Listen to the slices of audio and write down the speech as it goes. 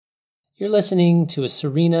You're listening to a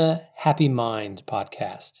Serena Happy Mind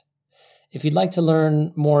podcast. If you'd like to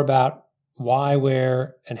learn more about why,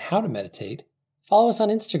 where, and how to meditate, follow us on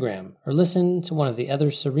Instagram or listen to one of the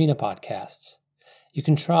other Serena podcasts. You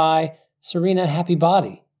can try Serena Happy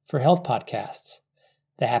Body for health podcasts,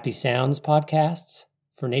 the Happy Sounds podcasts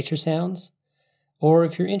for nature sounds, or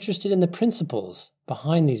if you're interested in the principles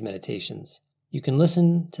behind these meditations, you can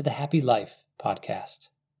listen to the Happy Life podcast.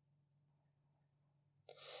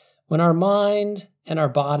 When our mind and our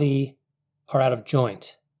body are out of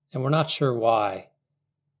joint and we're not sure why,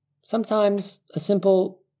 sometimes a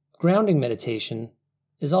simple grounding meditation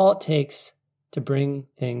is all it takes to bring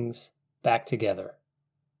things back together.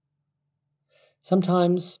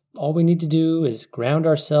 Sometimes all we need to do is ground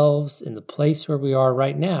ourselves in the place where we are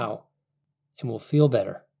right now, and we'll feel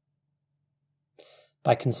better.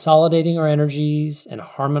 By consolidating our energies and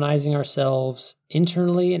harmonizing ourselves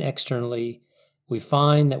internally and externally, we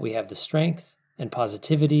find that we have the strength and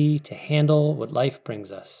positivity to handle what life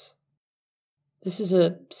brings us. This is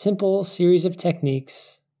a simple series of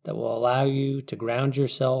techniques that will allow you to ground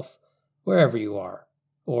yourself wherever you are,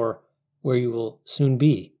 or where you will soon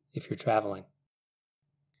be if you're traveling.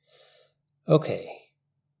 Okay,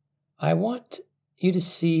 I want you to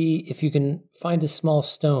see if you can find a small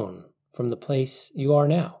stone from the place you are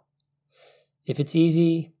now. If it's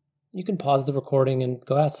easy, you can pause the recording and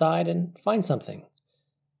go outside and find something.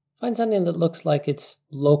 Find something that looks like it's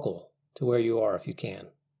local to where you are if you can.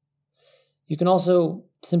 You can also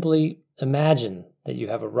simply imagine that you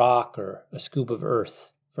have a rock or a scoop of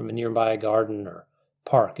earth from a nearby garden or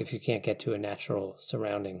park if you can't get to a natural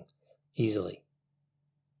surrounding easily.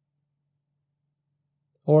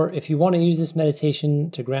 Or if you want to use this meditation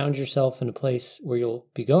to ground yourself in a place where you'll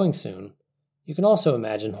be going soon, you can also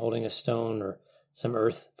imagine holding a stone or some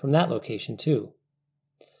earth from that location too.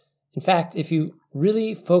 In fact, if you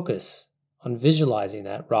really focus on visualizing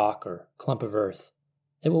that rock or clump of earth,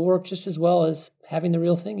 it will work just as well as having the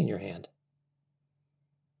real thing in your hand.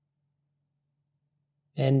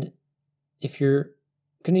 And if you're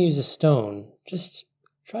going to use a stone, just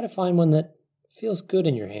try to find one that feels good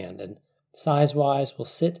in your hand and size-wise will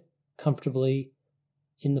sit comfortably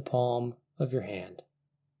in the palm of your hand.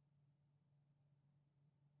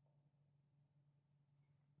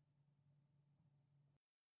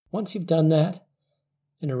 Once you've done that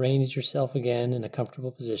and arranged yourself again in a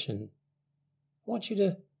comfortable position, I want you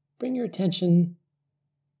to bring your attention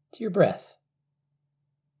to your breath.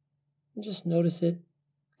 And just notice it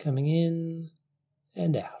coming in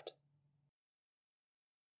and out.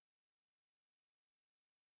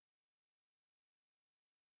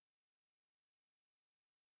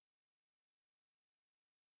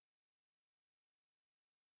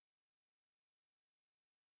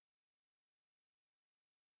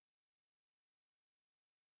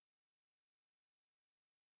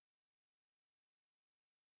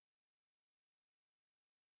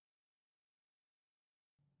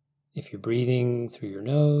 If you're breathing through your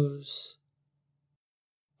nose,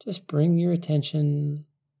 just bring your attention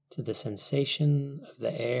to the sensation of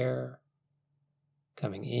the air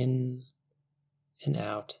coming in and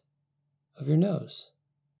out of your nose.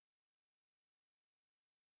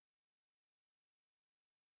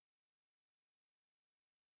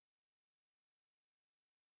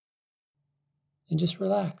 And just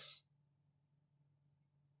relax.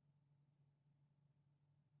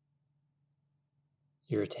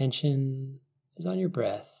 Your attention is on your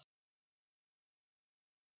breath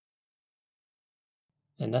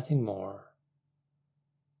and nothing more.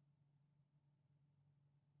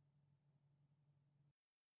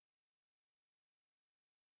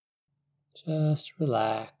 Just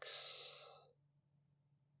relax.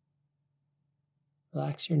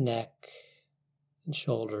 Relax your neck and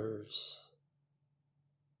shoulders.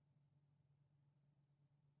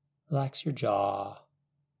 Relax your jaw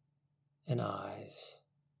and eyes.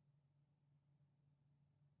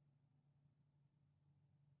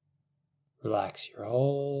 Relax your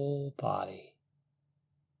whole body.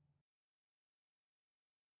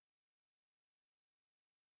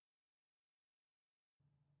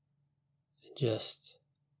 And just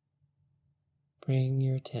bring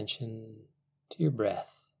your attention to your breath,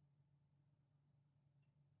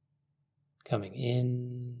 coming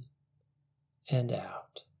in and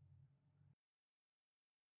out.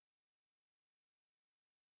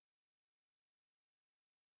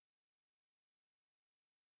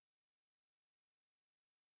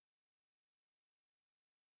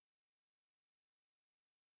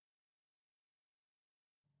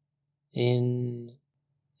 In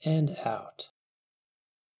and out.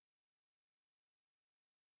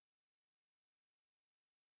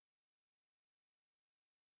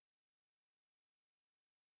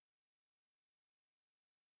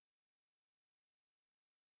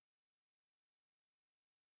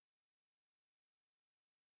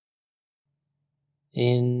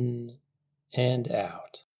 in and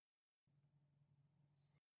out.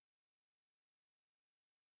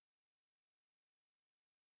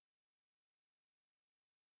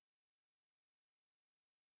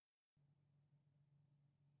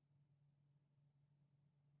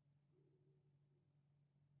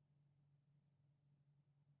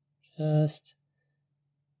 Just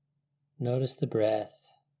notice the breath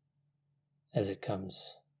as it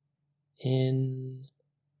comes in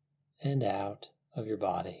and out of your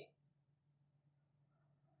body.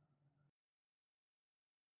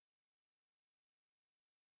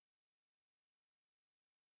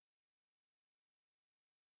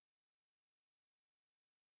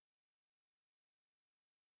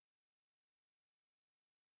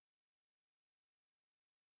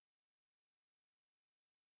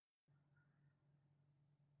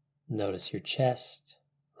 Notice your chest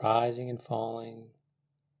rising and falling.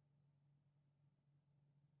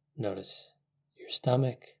 Notice your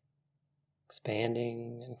stomach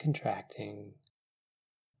expanding and contracting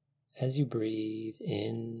as you breathe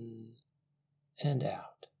in and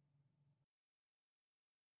out.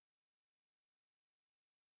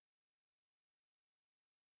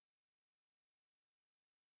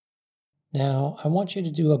 Now, I want you to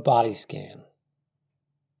do a body scan.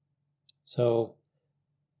 So,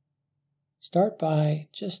 start by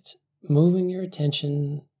just moving your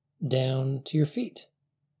attention down to your feet.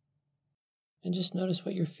 And just notice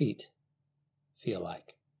what your feet feel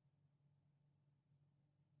like.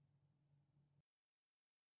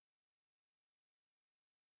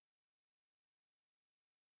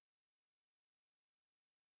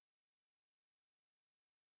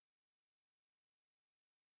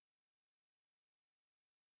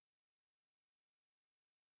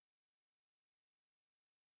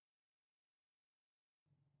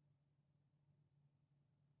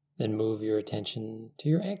 Then move your attention to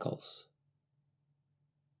your ankles.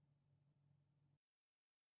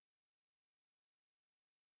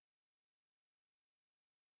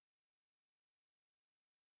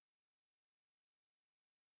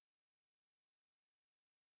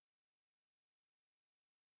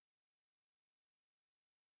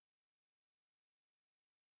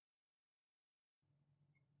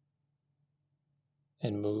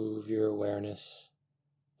 And move your awareness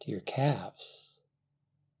to your calves.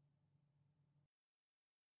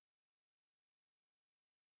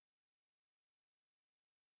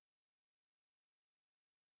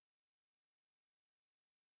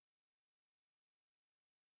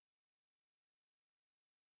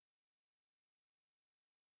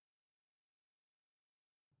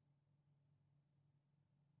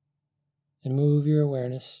 And move your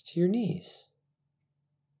awareness to your knees.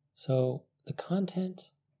 So the content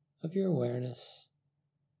of your awareness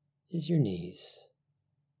is your knees.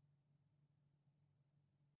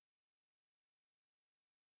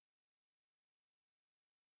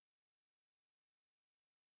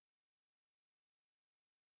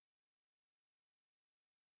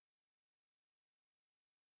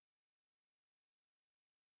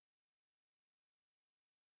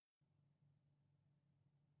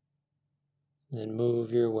 And then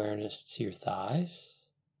move your awareness to your thighs.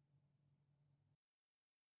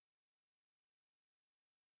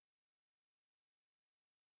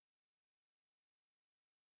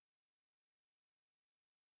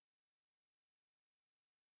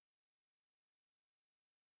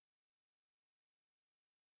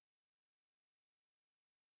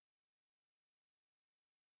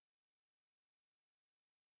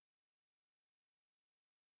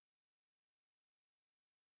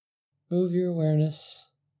 Move your awareness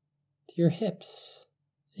to your hips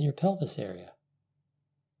and your pelvis area.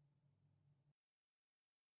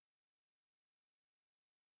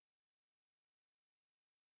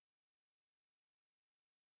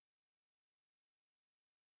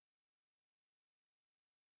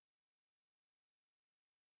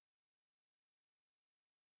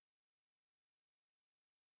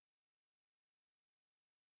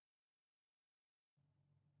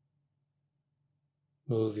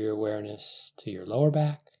 Move your awareness to your lower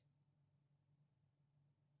back.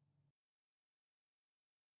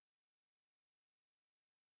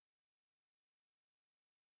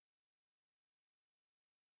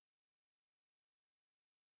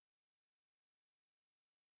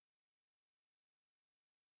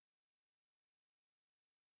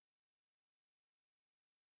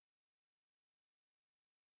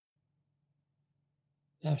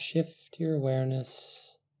 Now shift your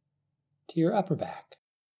awareness to your upper back.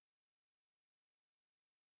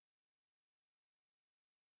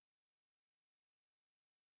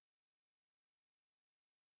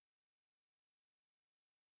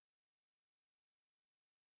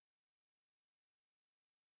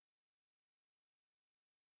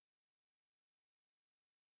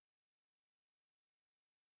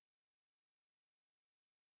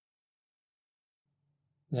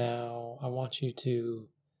 Now I want you to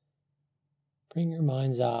bring your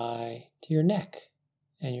mind's eye to your neck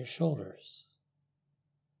and your shoulders.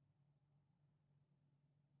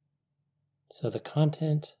 So the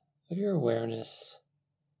content of your awareness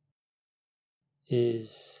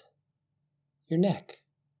is your neck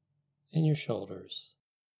and your shoulders.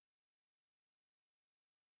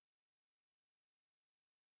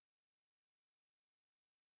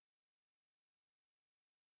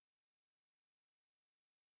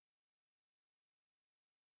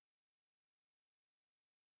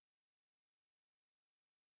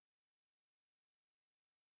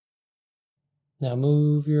 Now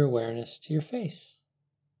move your awareness to your face.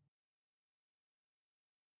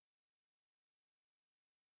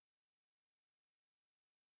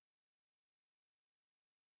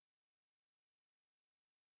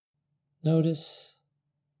 Notice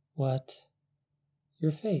what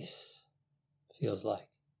your face feels like.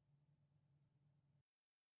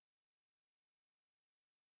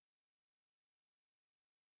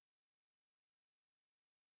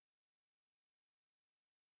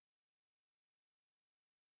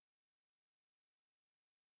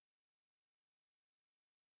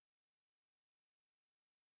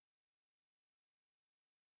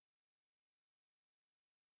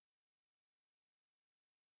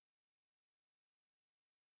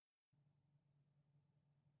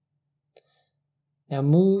 Now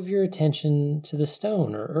move your attention to the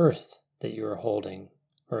stone or earth that you are holding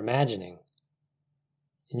or imagining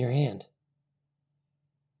in your hand.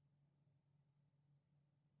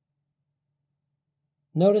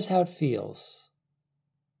 Notice how it feels.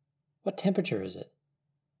 What temperature is it?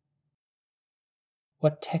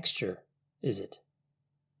 What texture is it?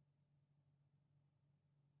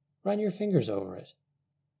 Run your fingers over it.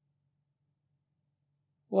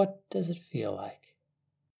 What does it feel like?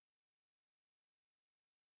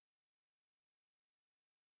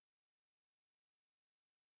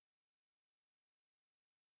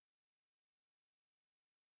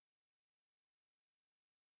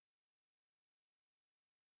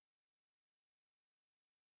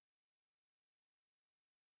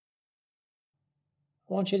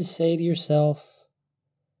 I want you to say to yourself,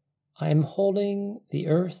 I am holding the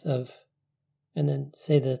earth of, and then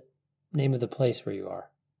say the name of the place where you are.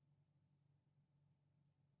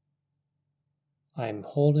 I am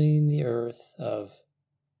holding the earth of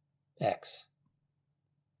X,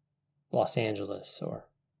 Los Angeles or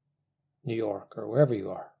New York or wherever you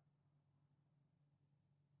are.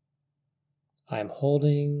 I am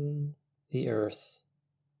holding the earth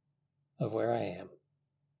of where I am.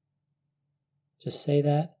 Just say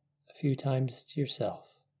that a few times to yourself.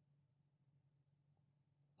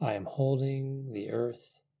 I am holding the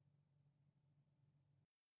earth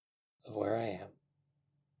of where I am.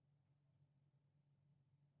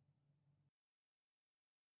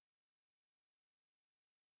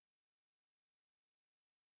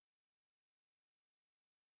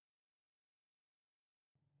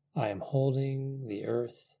 I am holding the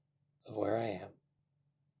earth of where I am.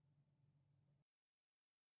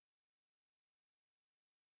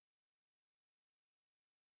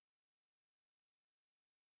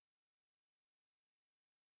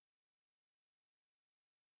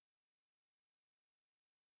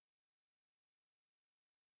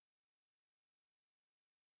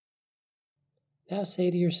 Now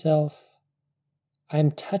say to yourself, I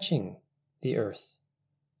am touching the earth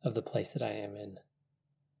of the place that I am in.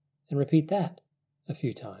 And repeat that a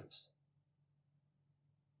few times.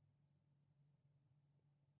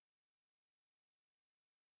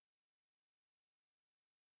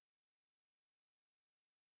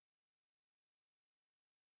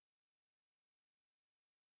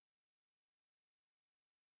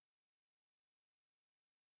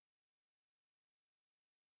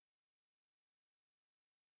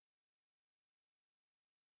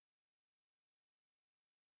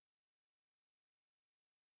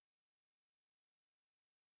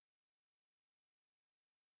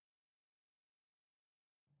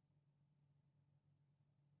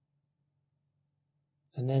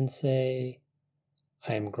 And then say,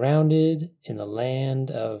 I am grounded in the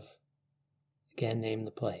land of, again, name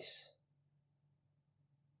the place.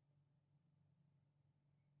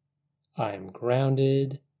 I am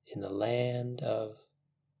grounded in the land of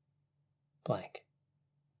blank.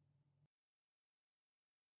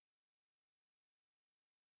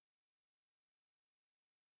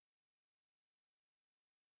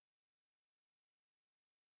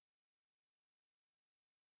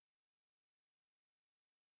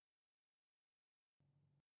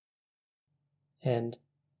 And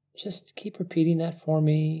just keep repeating that for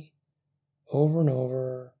me over and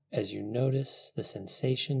over as you notice the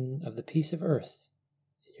sensation of the piece of earth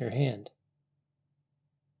your hand.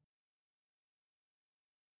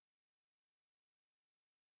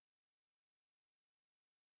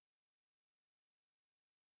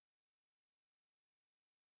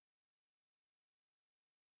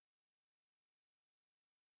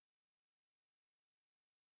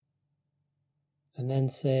 And then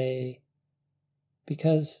say,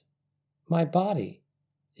 because my body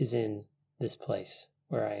is in this place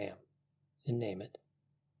where I am, and name it.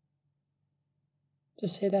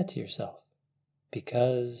 Just say that to yourself.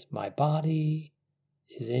 Because my body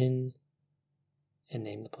is in, and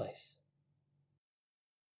name the place.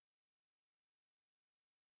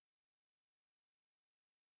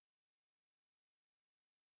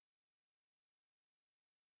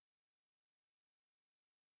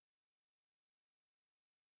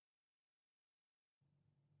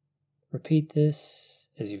 Repeat this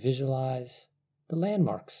as you visualize the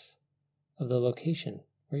landmarks of the location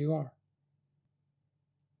where you are.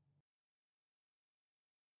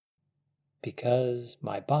 Because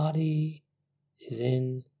my body is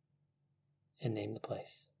in, and name the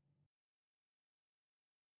place.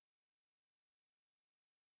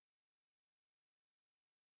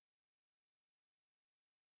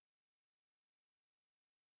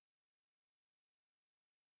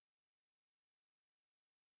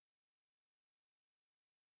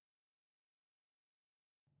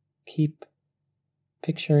 Keep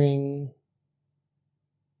picturing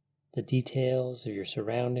the details of your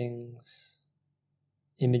surroundings,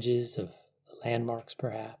 images of the landmarks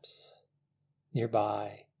perhaps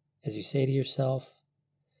nearby, as you say to yourself,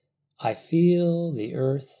 I feel the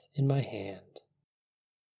earth in my hand.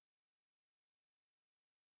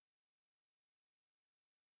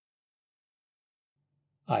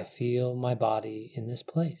 I feel my body in this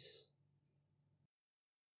place.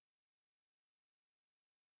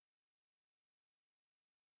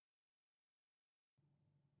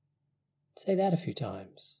 Say that a few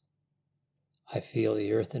times. I feel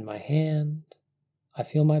the earth in my hand. I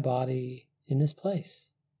feel my body in this place.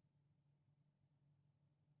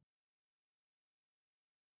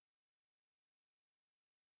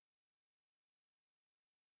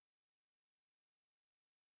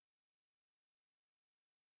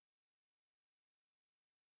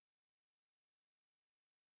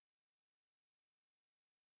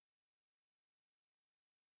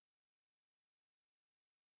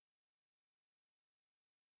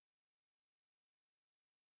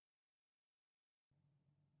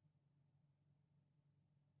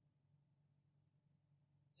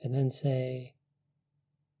 And then say,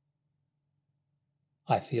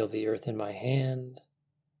 I feel the earth in my hand.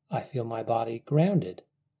 I feel my body grounded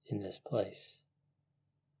in this place.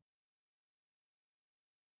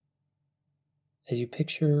 As you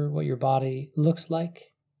picture what your body looks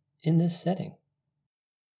like in this setting.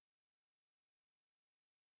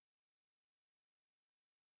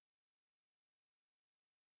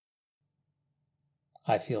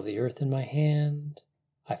 I feel the earth in my hand.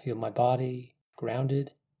 I feel my body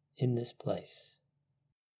grounded in this place.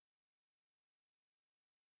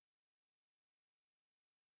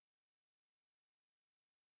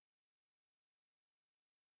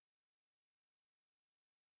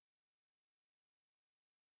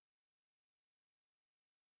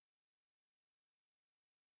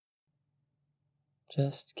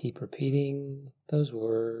 Just keep repeating those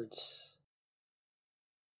words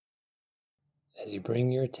as you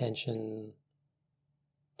bring your attention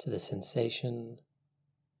to the sensation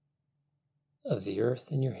of the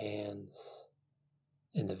earth in your hands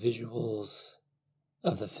and the visuals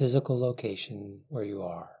of the physical location where you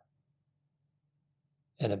are.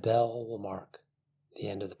 And a bell will mark the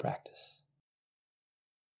end of the practice.